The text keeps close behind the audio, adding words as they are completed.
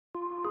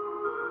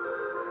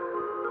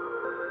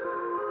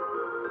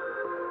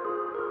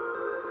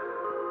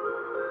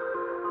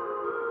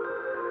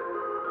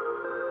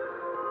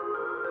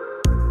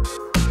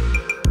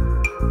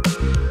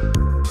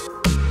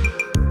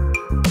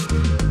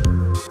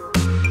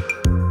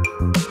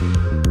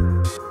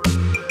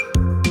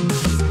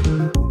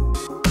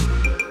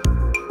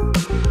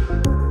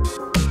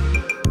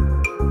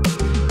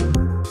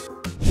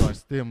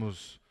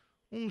temos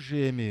um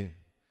GM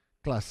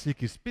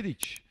Classic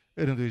Spirit,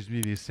 ano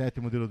 2007,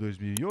 modelo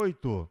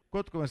 2008.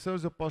 Quanto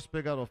começamos, eu posso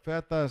pegar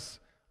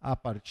ofertas a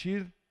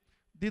partir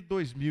de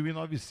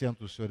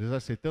 2.900, senhores,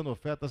 aceitando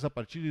ofertas a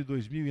partir de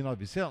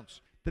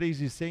 2.900,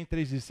 3.100,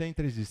 3.100,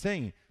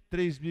 3.100,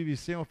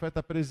 3.100,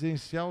 oferta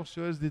presencial,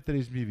 senhores, de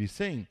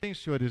 3.100. Tem,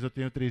 senhores, eu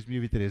tenho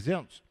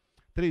 3.300,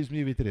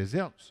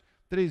 3.300,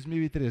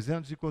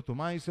 3.300 e quanto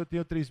mais, eu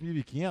tenho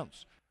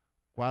 3.500.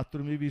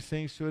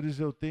 4.100, senhores,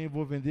 eu tenho,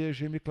 vou vender a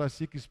GM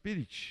Classic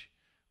Spirit.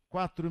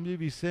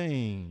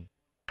 4.100,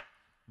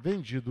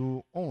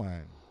 vendido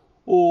online.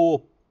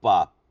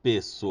 Opa,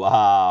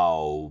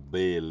 pessoal,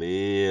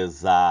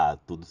 beleza?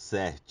 Tudo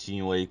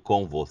certinho aí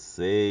com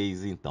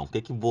vocês? Então, o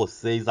que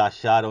vocês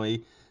acharam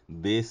aí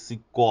desse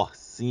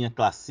Corsinha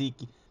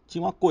Classic?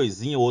 Tinha uma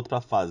coisinha ou outra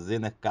para fazer,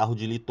 né? Carro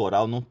de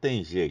litoral não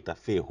tem jeito, a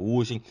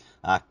ferrugem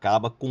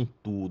acaba com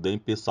tudo, hein,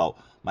 pessoal?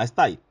 Mas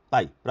tá aí.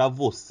 Para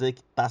você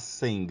que tá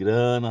sem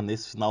grana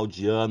nesse final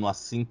de ano,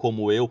 assim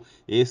como eu,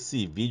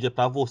 esse vídeo é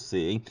para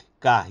você, hein?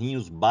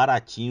 Carrinhos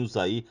baratinhos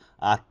aí,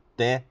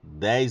 até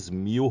 10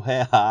 mil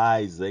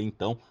reais, hein?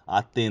 Então,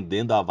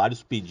 atendendo a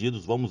vários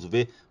pedidos, vamos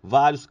ver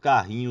vários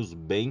carrinhos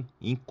bem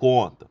em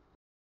conta.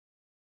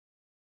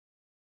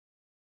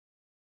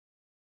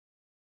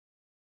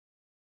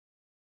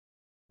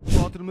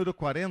 Lote número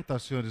 40,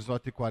 senhores,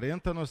 lote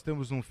 40, nós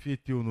temos um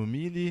Fiat Uno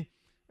Mille,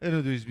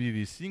 ano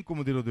 2005,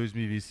 modelo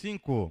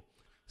 2005,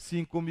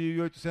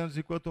 5.800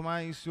 e quanto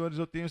mais, senhores,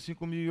 eu tenho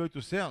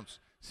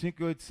 5.800,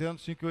 5.800,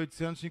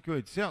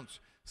 5.800,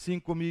 5.800,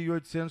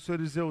 5.800,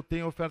 senhores, eu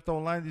tenho oferta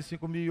online de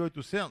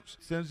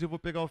 5.800, eu vou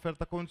pegar a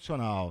oferta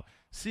condicional,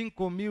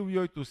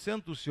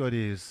 5.800,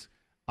 senhores,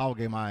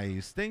 alguém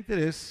mais tem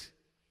interesse?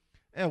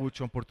 É a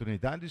última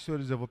oportunidade,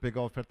 senhores, eu vou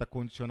pegar a oferta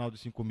condicional de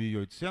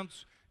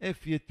 5.800, é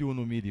Fiat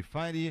Uno Mille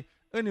Fire,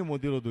 ano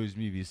modelo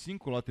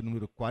 2005, lote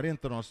número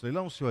 40, nosso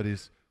leilão,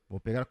 senhores. Vou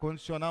pegar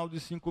condicional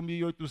de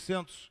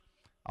 5.800.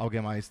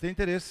 Alguém mais tem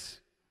interesse?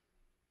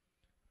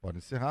 Pode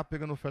encerrar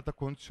pegando oferta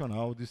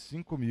condicional de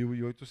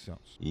 5.800.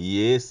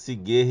 E esse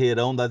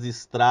guerreirão das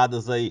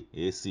estradas aí,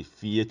 esse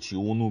Fiat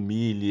Uno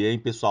Mille, hein,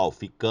 pessoal?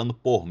 Ficando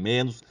por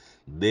menos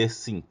de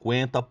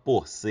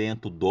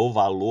 50% do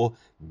valor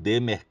de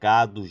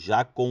mercado,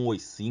 já com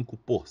os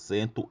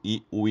 5%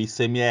 e o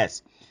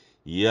ICMS.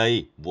 E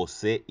aí,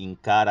 você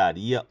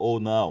encararia ou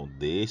não?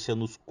 Deixa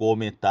nos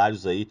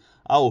comentários aí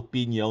a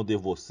opinião de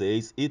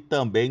vocês e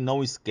também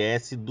não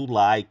esquece do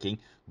like, hein?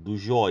 Do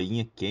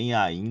joinha, quem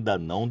ainda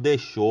não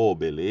deixou,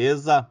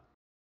 beleza?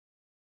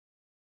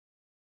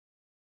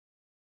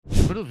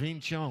 Número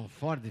 20 é um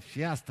Ford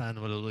Fiesta,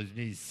 número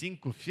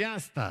 2005,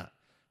 Fiesta,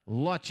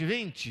 lote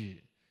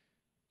 20.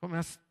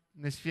 Começa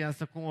nesse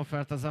Fiesta com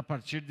ofertas a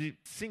partir de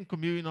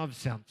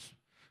 5.900.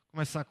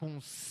 Começar com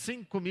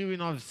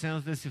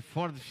 5.900 desse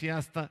Ford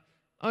Fiesta,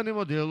 ano e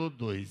modelo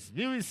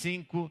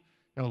 2005.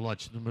 É o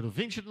lote número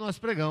 20 do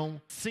nosso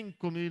pregão.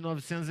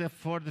 5.900 é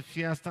Ford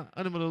Fiesta,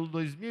 ano e modelo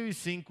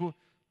 2005,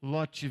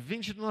 lote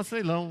 20 do nosso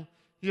leilão.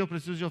 E eu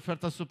preciso de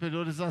ofertas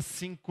superiores a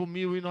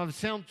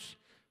 5.900.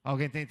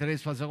 Alguém tem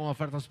interesse em fazer alguma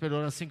oferta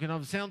superior a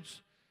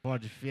 5.900?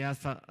 Ford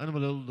Fiesta, ano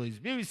modelo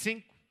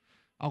 2005.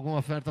 Alguma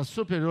oferta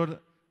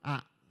superior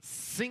a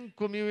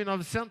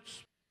 5.900?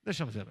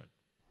 Deixamos ver.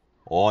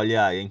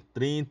 Olha, em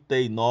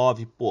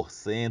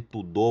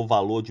 39% do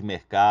valor de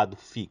mercado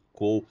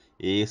ficou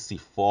esse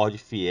Ford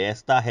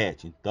Fiesta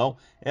hatch. Então,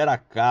 era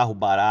carro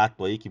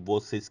barato aí que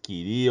vocês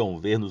queriam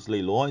ver nos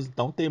leilões.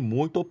 Então, tem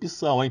muita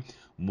opção, hein?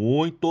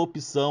 Muita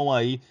opção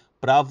aí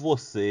para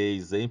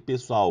vocês, hein,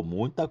 pessoal?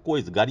 Muita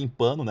coisa.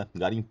 Garimpando, né?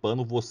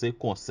 Garimpando você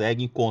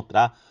consegue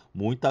encontrar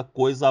muita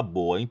coisa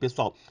boa, hein,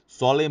 pessoal?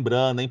 Só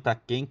lembrando, hein, para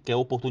quem quer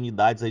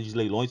oportunidades aí de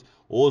leilões,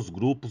 os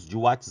grupos de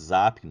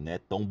WhatsApp, né,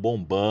 estão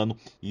bombando.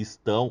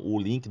 O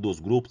link dos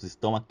grupos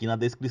estão aqui na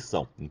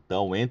descrição.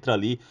 Então entra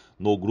ali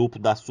no grupo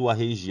da sua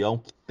região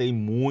que tem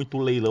muito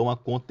leilão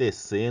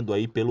acontecendo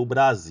aí pelo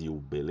Brasil,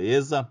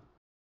 beleza?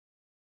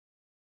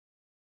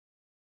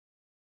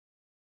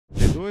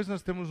 Depois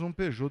nós temos um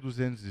Peugeot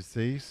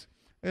 206,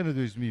 ano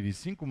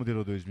 2005,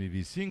 modelo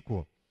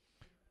 2005.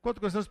 Quanto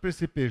gostamos para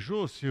esse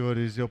Peugeot,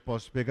 senhores, eu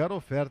posso pegar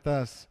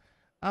ofertas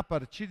a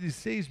partir de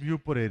 6 mil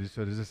por ele,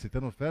 senhores,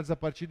 aceitando ofertas a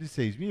partir de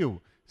 6 mil,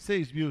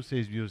 6 mil,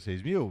 6 mil,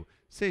 6 mil,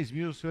 6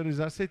 mil, senhores,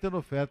 aceitando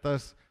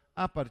ofertas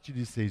a partir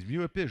de 6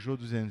 mil, é Peugeot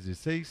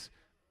 206,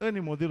 ano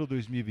e modelo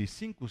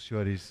 2005,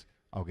 senhores.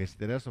 Alguém se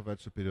interessa,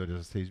 ofertas superiores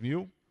a 6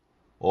 mil?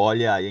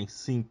 Olha aí, em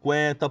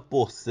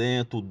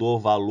 50% do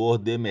valor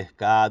de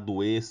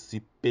mercado esse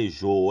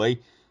Peugeot, hein?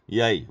 E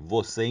aí,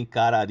 você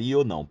encararia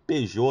ou não?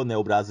 Peugeot, né,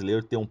 o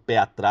brasileiro tem um pé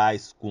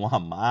atrás com a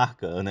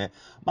marca, né?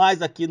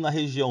 Mas aqui na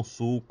região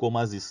sul, como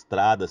as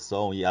estradas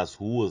são e as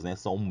ruas, né,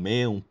 são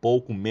um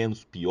pouco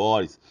menos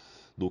piores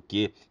do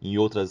que em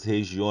outras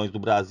regiões do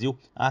Brasil,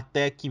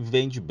 até que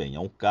vende bem. É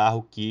um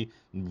carro que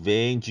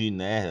vende,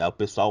 né? O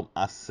pessoal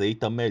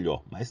aceita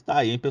melhor. Mas tá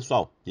aí, hein,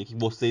 pessoal? O que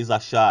vocês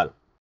acharam?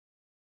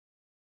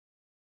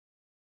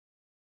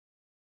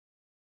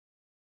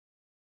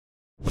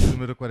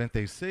 Número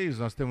 46,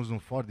 nós temos um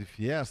Ford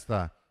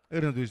Fiesta,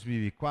 ano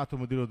 2004,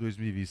 modelo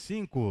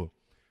 2005.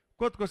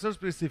 Quanto consideramos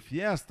para esse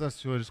Fiesta,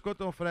 senhores?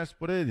 Quanto oferece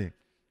por ele?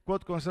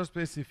 Quanto consideramos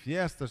para esse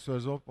Fiesta,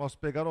 senhores? Eu posso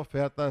pegar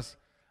ofertas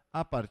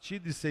a partir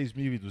de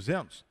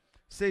 6.200.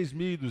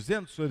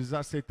 6.200, senhores,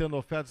 aceitando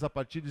ofertas a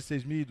partir de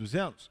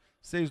 6.200.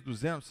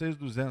 6.200,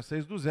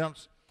 6.200,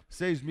 6.200.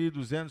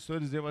 6.200,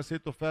 senhores, eu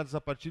aceito ofertas a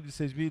partir de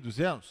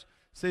 6.200.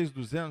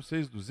 6.200,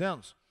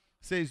 6.200.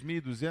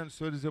 6.200,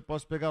 senhores, eu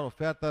posso pegar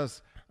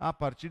ofertas a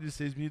partir de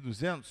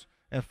 6.200.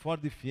 É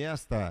Ford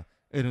Fiesta,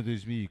 ano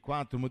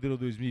 2004, modelo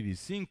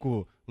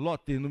 2005,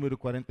 lote número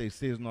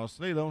 46 do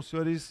nosso leilão,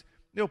 senhores.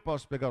 Eu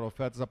posso pegar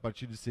ofertas a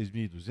partir de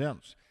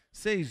 6.200.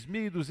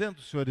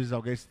 6.200, senhores,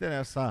 alguém se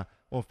interessa?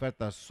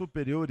 Ofertas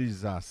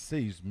superiores a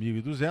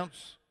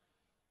 6.200.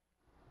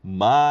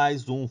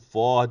 Mais um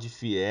Ford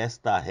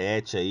Fiesta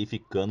hatch aí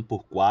ficando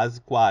por quase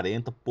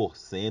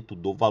 40%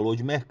 do valor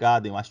de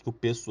mercado, hein? Eu acho que o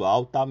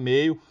pessoal tá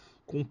meio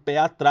com o pé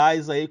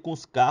atrás aí com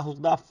os carros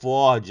da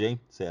Ford, hein?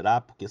 Será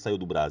porque saiu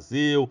do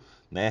Brasil,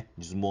 né?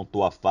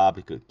 Desmontou a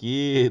fábrica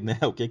aqui, né?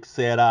 O que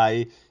será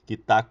aí que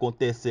tá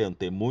acontecendo?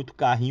 Tem muito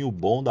carrinho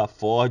bom da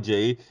Ford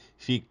aí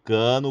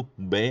ficando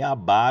bem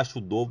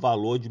abaixo do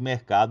valor de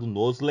mercado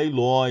nos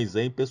leilões,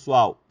 hein,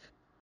 pessoal?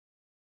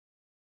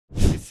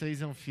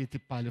 2006 é um Fiat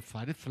Palio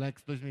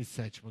Fireflex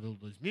 2007, modelo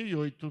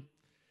 2008.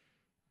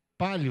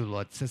 Palio,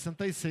 lote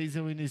 66,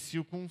 eu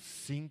inicio com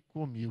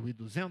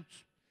 5.200.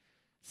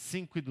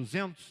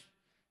 5.200.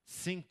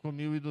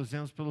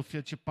 5.200 pelo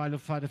Fiat Palio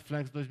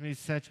Fireflex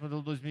 2007,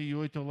 modelo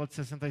 2008, é o lote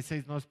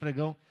 66, nosso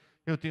pregão.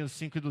 Eu tenho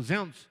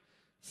 5.200.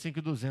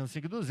 5.200,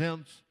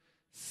 5.200.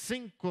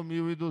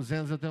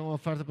 5.200, eu tenho uma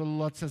oferta pelo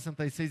lote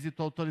 66 e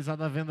estou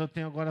autorizado à venda. Eu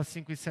tenho agora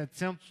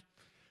 5.700.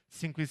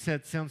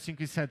 5.700,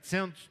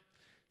 5.700.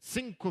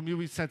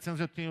 5.700,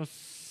 eu tenho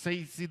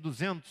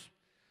 6.200.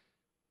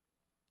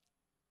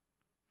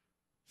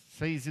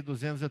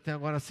 6.200, eu tenho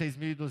agora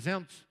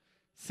 6.200.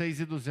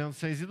 6.200,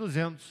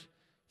 6.200.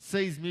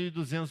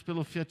 6.200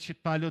 pelo Fiat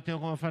Palio, eu tenho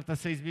uma oferta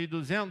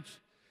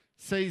 6.200.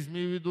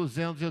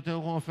 6.200, eu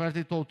tenho uma oferta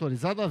e estou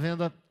autorizado à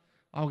venda.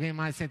 Alguém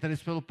mais tem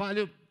interesse pelo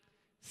Palio?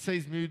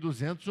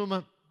 6.200,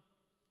 uma.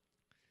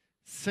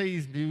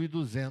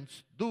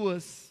 6.200,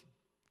 duas.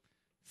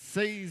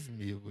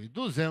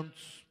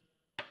 6.200.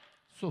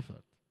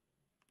 Oferta.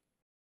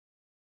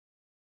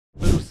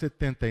 Número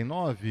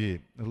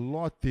 79,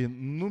 lote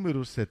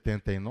número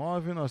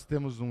 79, nós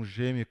temos um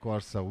GM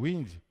Corsa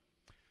Wind,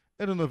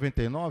 ano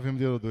 99,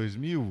 modelo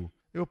 2000,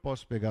 eu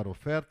posso pegar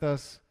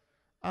ofertas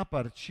a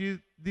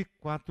partir de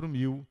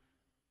 4.000,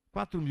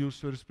 4.000,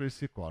 senhores, para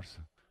esse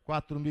Corsa.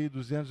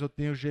 4.200 eu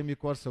tenho o GM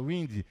Corsa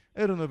Wind,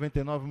 ano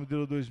 99,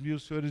 modelo 2000,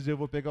 senhores, eu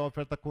vou pegar a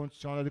oferta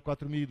condicional de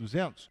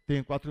 4.200,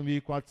 tenho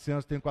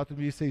 4.400, tenho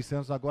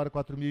 4.600, agora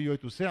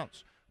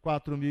 4.800.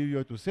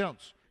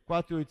 4.800,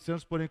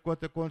 4.800 por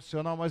enquanto é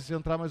condicional, mas se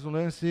entrar mais um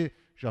lance,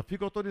 já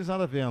fica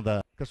autorizada a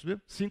venda. Quer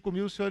subir?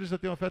 5.000, senhores, eu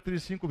tenho oferta de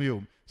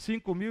 5.000.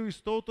 5.000,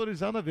 estou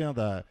autorizado a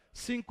venda.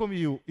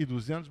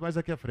 5.200 mais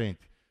aqui à frente.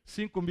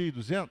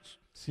 5.200,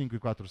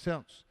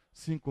 5.400,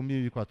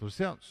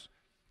 5.400,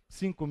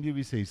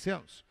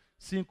 5.600,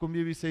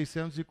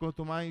 5.600 e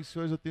quanto mais,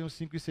 senhores, eu tenho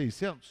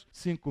 5.600,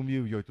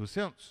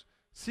 5.800,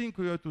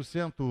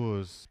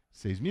 5.800,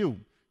 6.000,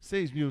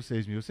 6.000,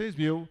 6.000,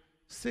 6.000.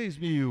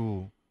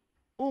 6.000,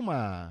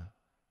 uma.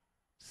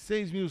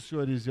 6.000,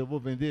 senhores, eu vou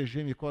vender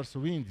GM Corsa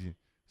Wind.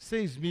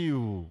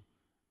 6.000,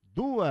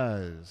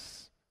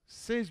 duas.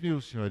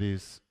 6.000,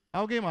 senhores,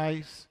 alguém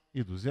mais?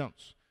 E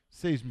 200.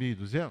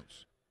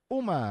 6.200,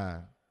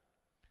 uma.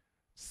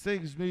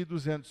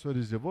 6.200,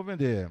 senhores, eu vou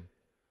vender.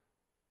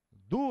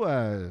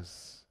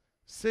 Duas.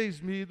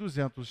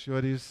 6.200,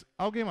 senhores,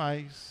 alguém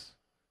mais?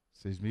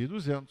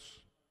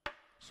 6.200,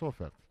 sua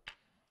oferta.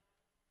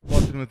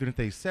 Lote número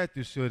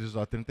 37, senhores,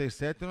 lote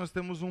 37, nós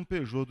temos um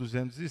Peugeot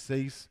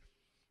 206,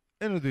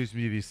 ano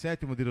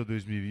 2007, modelo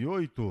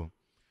 2008.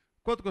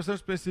 Quanto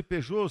gostamos para esse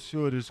Peugeot,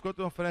 senhores?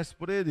 Quanto oferece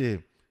por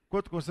ele?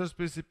 Quanto gostamos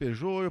para esse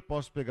Peugeot? Eu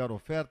posso pegar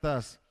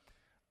ofertas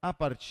a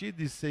partir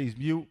de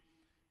 6.000,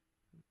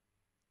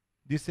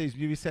 de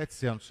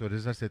 6.700,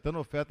 senhores, aceitando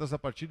ofertas a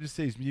partir de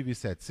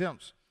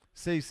 6.700,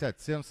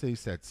 6.700,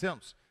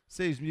 6.700,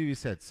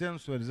 6.700,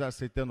 senhores,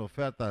 aceitando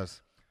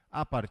ofertas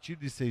a partir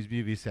de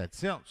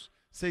 6.700.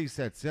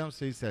 6.700,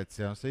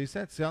 6.700,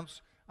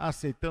 6.700,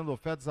 aceitando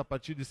ofertas a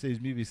partir de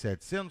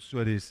 6.700,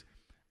 senhores,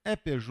 é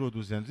Peugeot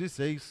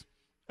 206,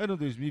 ano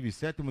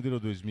 2007, modelo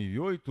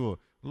 2008,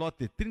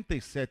 lote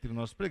 37 do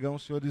nosso pregão,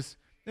 senhores,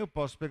 eu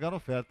posso pegar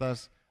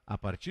ofertas a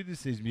partir de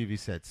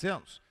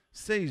 6.700,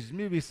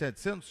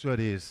 6.700,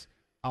 senhores,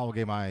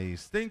 alguém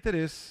mais tem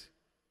interesse?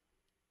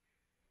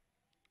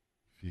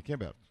 Fiquem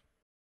abertos.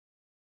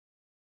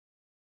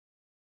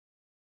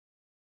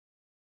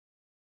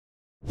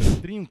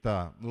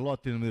 30,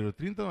 lote número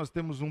 30, nós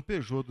temos um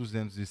Peugeot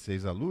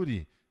 206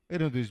 Allure,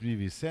 ano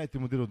 2007,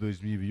 modelo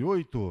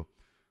 2008.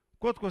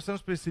 Quanto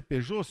gostamos para esse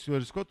Peugeot,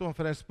 senhores? Quanto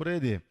oferece por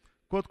ele?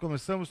 Quanto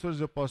começamos,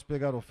 senhores? Eu posso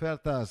pegar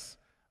ofertas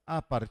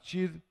a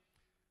partir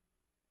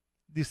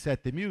de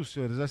 7 mil,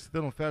 senhores,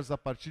 aceitando ofertas a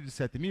partir de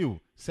 7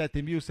 mil.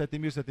 7 mil, 7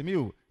 mil, 7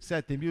 mil.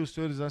 7 mil,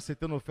 senhores,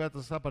 aceitando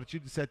ofertas a partir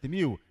de 7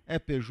 mil. É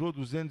Peugeot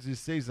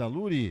 206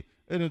 Allure,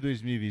 ano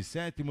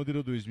 2007,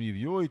 modelo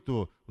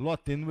 2008,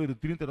 lote número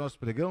 30, nosso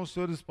pregão.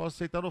 Senhores, posso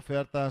aceitar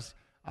ofertas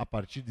a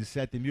partir de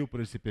 7 mil por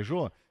esse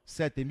Peugeot.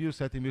 7 mil,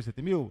 7 mil,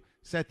 7 mil.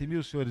 7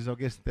 mil, senhores,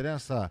 alguém se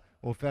interessa?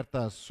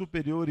 Ofertas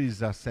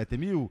superiores a 7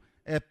 mil.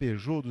 É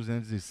Peugeot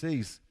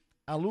 206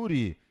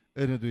 Allure,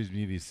 ano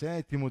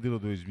 2007, modelo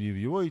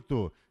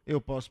 2008,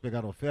 eu posso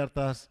pegar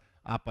ofertas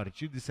a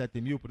partir de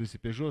 7 mil por esse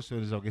Peugeot,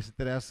 senhores, alguém se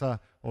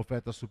interessa?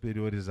 Ofertas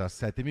superiores a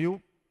 7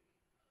 mil.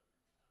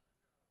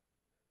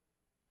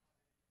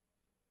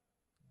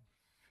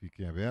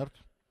 Fiquem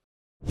abertos.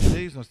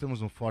 6, nós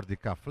temos um Ford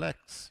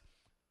Ka-Flex,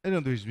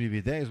 ano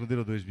 2010,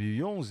 modelo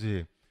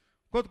 2011.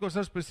 Quanto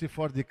consideramos por esse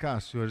Ford Ka,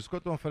 senhores?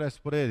 Quanto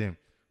oferece por ele?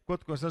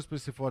 Quanto consideramos por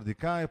esse Ford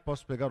Ka? Eu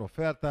posso pegar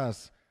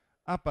ofertas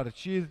a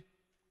partir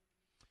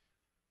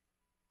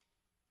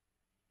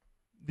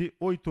de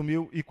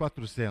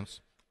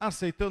 8.400.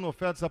 Aceitando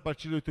ofertas a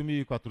partir de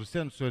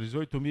 8.400, senhores,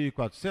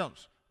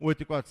 8.400,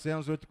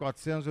 8.400,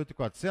 8.400,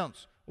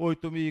 8.400,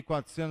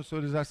 8.400,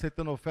 senhores,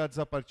 aceitando ofertas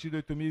a partir de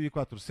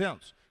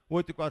 8.400,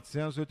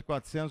 8.400,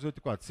 8.400,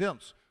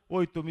 8.400,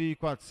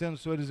 8.400,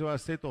 senhores, eu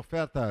aceito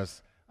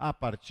ofertas a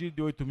partir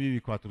de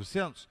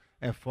 8.400,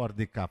 é Ford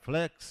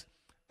Ka-Flex,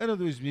 ano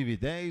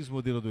 2010,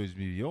 modelo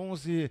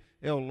 2011,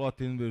 é o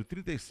lote número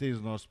 36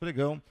 do nosso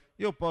pregão.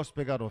 E eu posso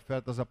pegar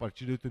ofertas a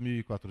partir de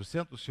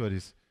 8.400,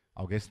 senhores.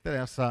 Alguém se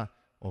interessa?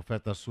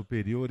 Ofertas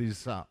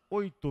superiores a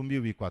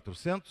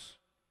 8.400?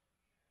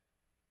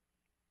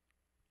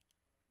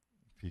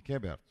 Fiquem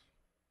abertos.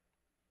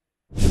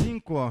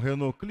 5, a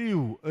Renault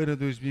Clio, ano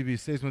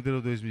 2006,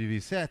 modelo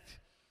 2007.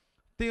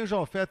 Tenho já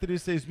oferta de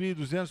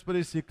 6.200 para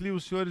esse Clio,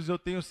 senhores, eu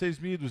tenho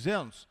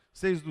 6.200.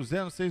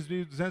 6.200,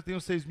 6.200, tenho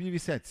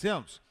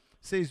 6.700.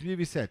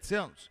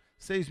 6.700,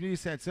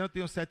 6.700, eu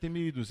tenho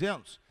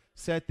 7.200.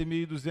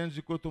 7.200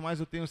 de quanto mais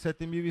eu tenho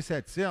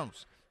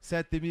 7.700.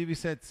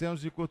 7.700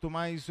 de quanto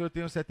mais eu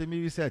tenho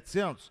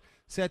 7.700.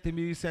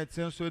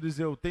 7.700, senhores,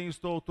 eu tenho,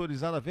 estou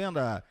autorizado à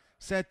venda.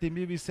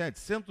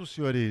 7.700,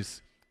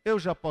 senhores, eu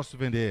já posso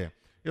vender.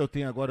 Eu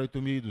tenho agora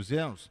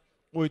 8.200.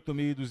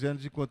 8.200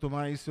 de quanto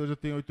mais, senhores, eu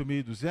tenho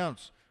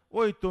 8.200.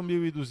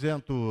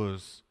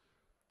 8.200.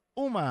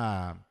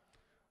 Uma.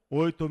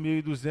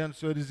 8.200,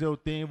 senhores, eu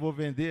tenho, vou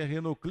vender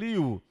Renault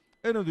Clio,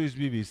 ano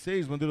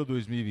 2006, modelo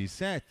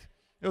 2007.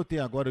 Eu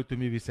tenho agora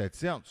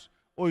 8.700,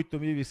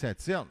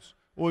 8.700,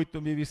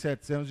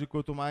 8.700 de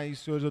quanto mais,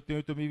 senhores, eu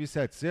tenho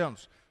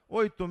 8.700,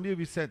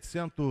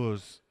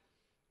 8.700,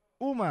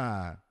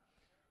 uma,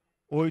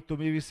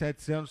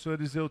 8.700,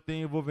 senhores, eu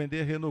tenho, vou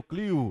vender Renault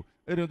Clio,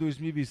 ano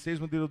 2006,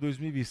 modelo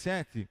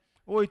 2007,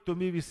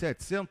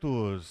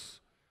 8.700,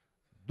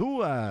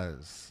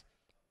 duas,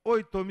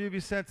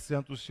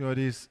 8.700,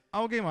 senhores,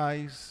 alguém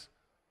mais,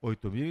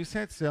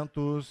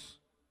 8.700,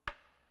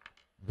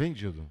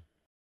 vendido.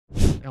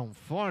 É um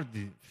Ford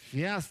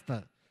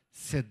Fiesta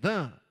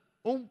Sedan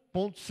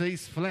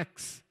 1.6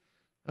 Flex,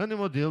 ano e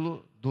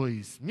modelo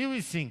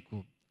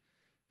 2005.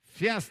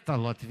 Fiesta,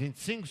 lote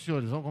 25,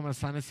 senhores. Vamos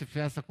começar nesse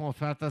Fiesta com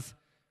ofertas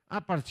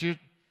a partir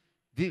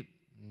de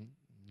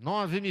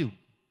 9 mil.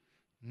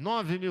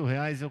 9 mil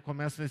reais eu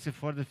começo nesse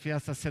Ford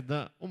Fiesta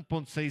Sedan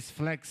 1.6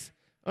 Flex,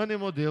 ano e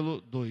modelo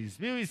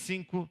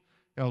 2005.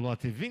 É o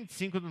lote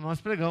 25 do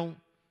nosso pregão.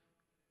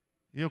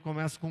 E eu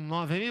começo com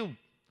 9 mil.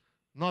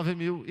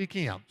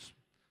 9.500.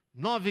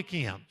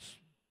 9.500.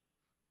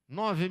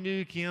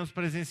 9.500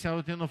 presencial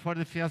eu tenho no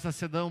Ford Fiesta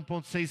Sedan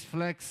 1.6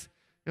 Flex.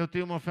 Eu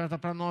tenho uma oferta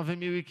para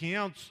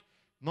 9.500.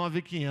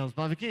 9.500.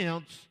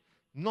 9.500.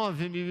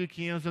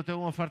 9.500 eu tenho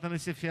uma oferta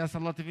nesse Fiesta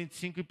lote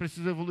 25 e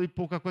preciso evoluir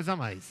pouca coisa a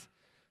mais.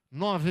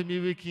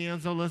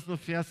 9.500 eu lanço no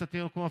Fiesta,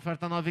 tenho com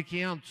oferta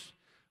 9.500.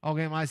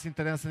 Alguém mais se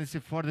interessa nesse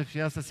Ford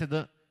Fiesta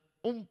Sedan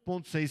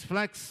 1.6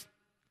 Flex?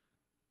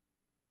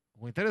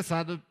 Algum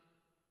interessado?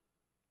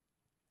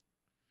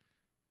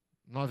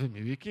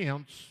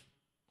 9.500,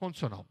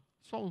 condicional.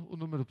 Só o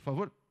número, por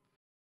favor.